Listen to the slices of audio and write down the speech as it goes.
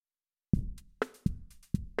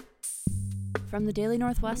From the Daily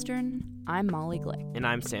Northwestern, I'm Molly Glick. And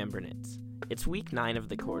I'm Sam Burnitz. It's week 9 of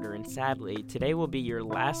the quarter, and sadly, today will be your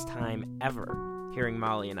last time ever hearing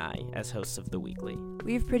Molly and I as hosts of the Weekly.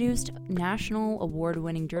 We've produced national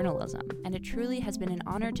award-winning journalism, and it truly has been an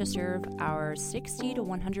honor to serve our 60 to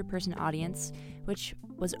 100-person audience, which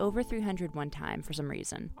was over 300 one time for some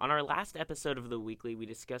reason. On our last episode of the Weekly, we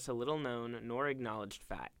discuss a little-known nor acknowledged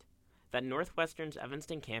fact, that Northwestern's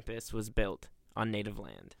Evanston campus was built on Native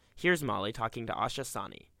land. Here's Molly talking to Asha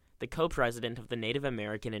Sawhney, the co-president of the Native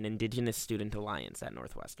American and Indigenous Student Alliance at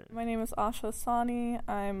Northwestern. My name is Asha Sawhney.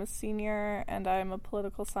 I'm a senior, and I'm a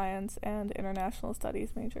political science and international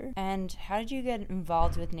studies major. And how did you get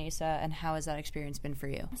involved with NASA, and how has that experience been for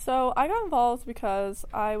you? So I got involved because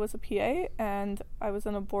I was a PA, and I was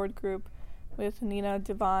in a board group with Nina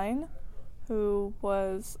Devine, who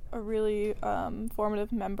was a really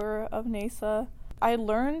formative member of NASA. I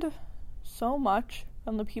learned so much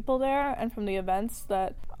from the people there and from the events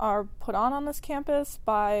that are put on this campus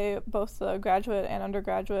by both the graduate and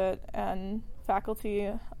undergraduate and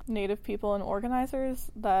faculty, Native people, and organizers,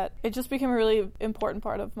 that it just became a really important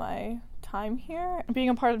part of my time here. Being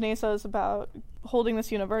a part of NASA is about holding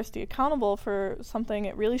this university accountable for something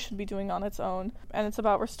it really should be doing on its own. And it's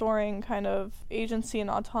about restoring kind of agency and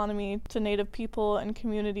autonomy to Native people and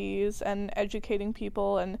communities and educating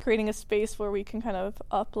people and creating a space where we can kind of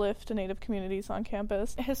uplift Native communities on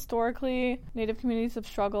campus. Historically, Native communities have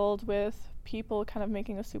struggled with people kind of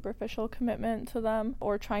making a superficial commitment to them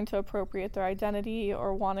or trying to appropriate their identity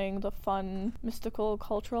or wanting the fun, mystical,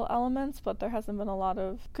 cultural elements, but there hasn't been a lot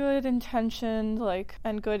of good intention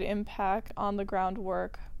and good impact on the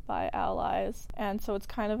groundwork by allies. And so it's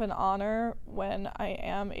kind of an honor when I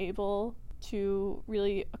am able to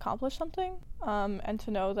really accomplish something, and to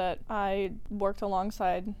know that I worked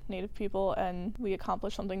alongside Native people and we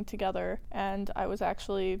accomplished something together, and I was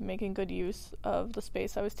actually making good use of the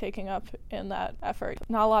space I was taking up in that effort.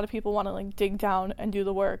 Not a lot of people want to dig down and do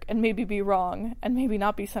the work and maybe be wrong and maybe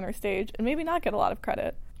not be center stage and maybe not get a lot of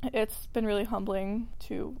credit. It's been really humbling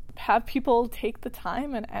to have people take the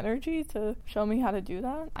time and energy to show me how to do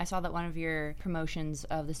that. I saw that one of your promotions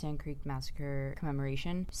of the Sand Creek Massacre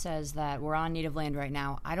Commemoration says that we're on Native land right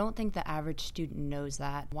now. I don't think the average student knows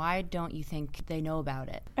that. Why don't you think they know about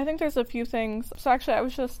it? I think there's a few things. So actually, I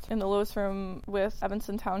was just in the Lewis Room with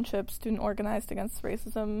Evanston Township Student Organized Against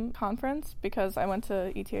Racism conference because I went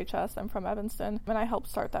to ETHS. I'm from Evanston, and I helped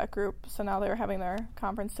start that group. So now they're having their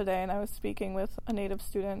conference today, and I was speaking with a Native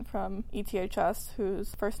student from ETHS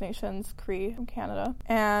who's First Nations Cree from Canada,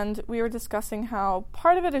 and we were discussing how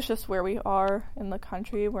part of it is just where we are in the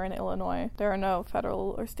country. We're in Illinois. There are no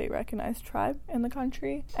federal or state recognized tribe in the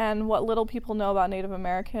country, and what little people know about Native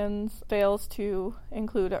Americans fails to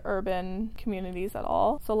include urban communities at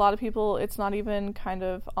all. So a lot of people, it's not even kind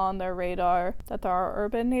of on their radar that there are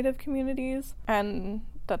urban Native communities, and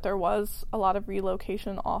that there was a lot of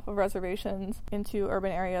relocation off of reservations into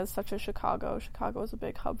urban areas such as Chicago. Chicago is a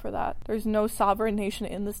big hub for that. There's no sovereign nation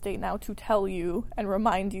in the state now to tell you and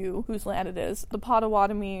remind you whose land it is. The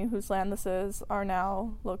Potawatomi, whose land this is, are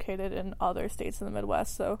now located in other states in the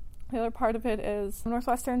Midwest. So the other part of it is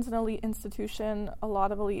Northwestern's an elite institution. A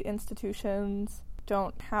lot of elite institutions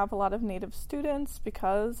don't have a lot of Native students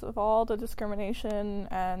because of all the discrimination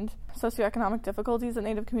and socioeconomic difficulties that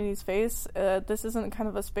Native communities face. This isn't kind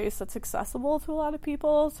of a space that's accessible to a lot of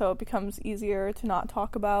people, so it becomes easier to not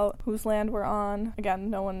talk about whose land we're on.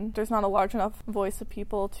 Again, there's not a large enough voice of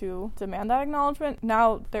people to demand that acknowledgement.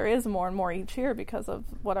 Now there is more and more each year because of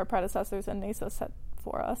what our predecessors in NASA set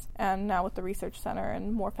for us, and now with the research center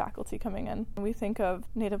and more faculty coming in. We think of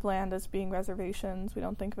Native land as being reservations. We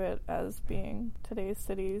don't think of it as being today's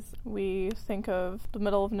cities. We think of the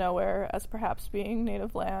middle of nowhere as perhaps being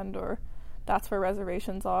Native land, or that's where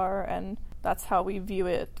reservations are, and that's how we view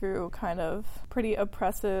it through kind of pretty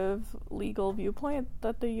oppressive legal viewpoint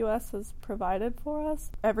that the U.S. has provided for us.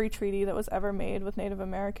 Every treaty that was ever made with Native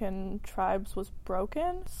American tribes was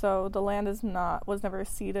broken, so the land was never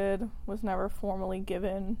ceded, was never formally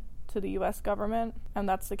given to the U.S. government, and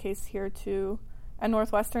that's the case here too. And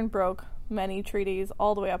Northwestern broke many treaties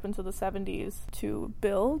all the way up into the 70s to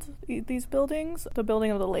build these buildings. The building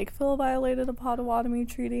of the Lakeville violated a Potawatomi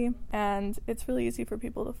treaty, and it's really easy for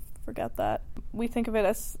people to forget that. We think of it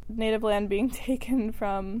as Native land being taken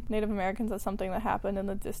from Native Americans as something that happened in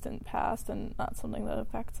the distant past and not something that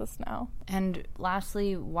affects us now. And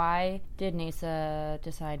lastly, why did NASA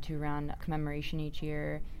decide to run a commemoration each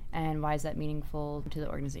year? and why is that meaningful to the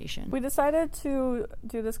organization? We decided to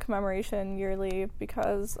do this commemoration yearly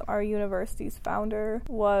because our university's founder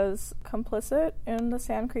was complicit in the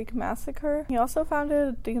Sand Creek Massacre. He also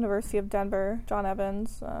founded the University of Denver, John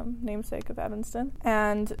Evans, namesake of Evanston.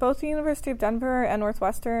 And both the University of Denver and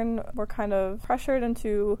Northwestern were kind of pressured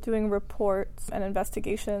into doing reports and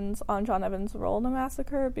investigations on John Evans' role in the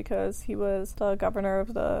massacre because he was the governor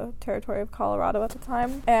of the territory of Colorado at the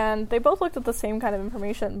time. And they both looked at the same kind of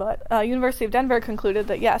information, but University of Denver concluded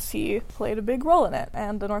that yes, he played a big role in it.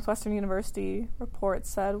 And the Northwestern University report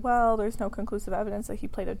said, well, there's no conclusive evidence that he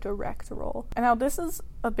played a direct role. And now this is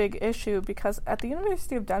a big issue because at the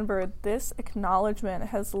University of Denver, this acknowledgement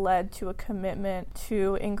has led to a commitment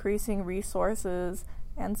to increasing resources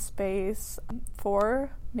and space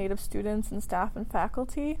for Native students and staff and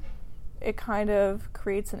faculty. It kind of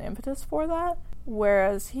creates an impetus for that.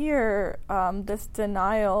 Whereas here, this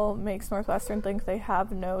denial makes Northwestern think they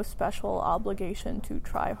have no special obligation to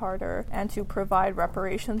try harder and to provide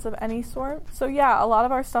reparations of any sort. So yeah, a lot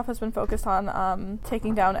of our stuff has been focused on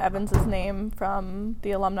taking down Evans's name from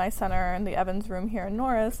the Alumni Center and the Evans Room here in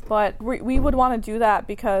Norris. But we would want to do that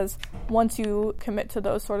because once you commit to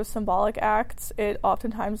those sort of symbolic acts, it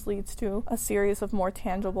oftentimes leads to a series of more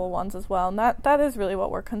tangible ones as well. And that is really what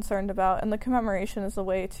we're concerned about. And the commemoration is a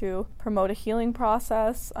way to promote a healing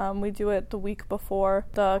process. We do it the week before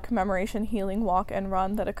the commemoration healing walk and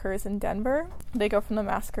run that occurs in Denver. They go from the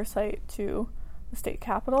massacre site to the state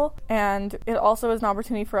capitol, and it also is an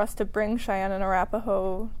opportunity for us to bring Cheyenne and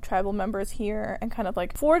Arapaho tribal members here and kind of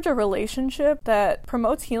like forge a relationship that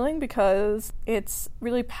promotes healing because it's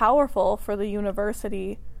really powerful for the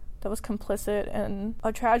university that was complicit in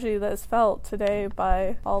a tragedy that is felt today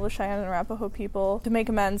by all the Cheyenne and Arapaho people to make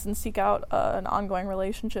amends and seek out an ongoing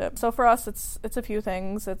relationship. So for us, it's a few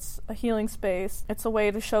things. It's a healing space. It's a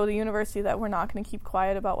way to show the university that we're not going to keep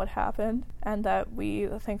quiet about what happened and that we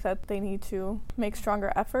think that they need to make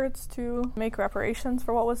stronger efforts to make reparations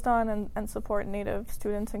for what was done and support Native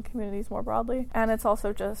students and communities more broadly. And it's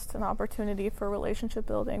also just an opportunity for relationship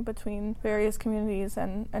building between various communities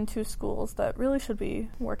and two schools that really should be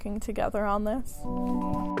working together on this.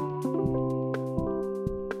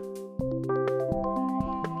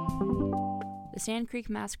 The Sand Creek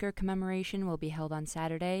Massacre Commemoration will be held on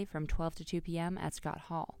Saturday from 12 to 2 p.m. at Scott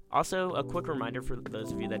Hall. Also, a quick reminder for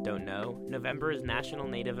those of you that don't know, November is National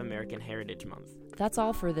Native American Heritage Month. That's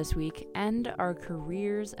all for this week and our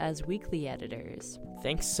careers as weekly editors.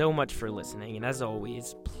 Thanks so much for listening, and as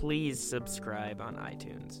always, please subscribe on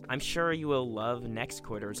iTunes. I'm sure you will love next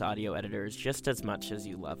quarter's audio editors just as much as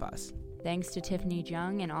you love us. Thanks to Tiffany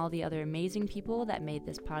Jung and all the other amazing people that made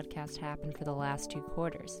this podcast happen for the last 2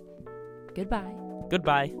 quarters. Goodbye.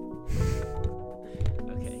 Goodbye.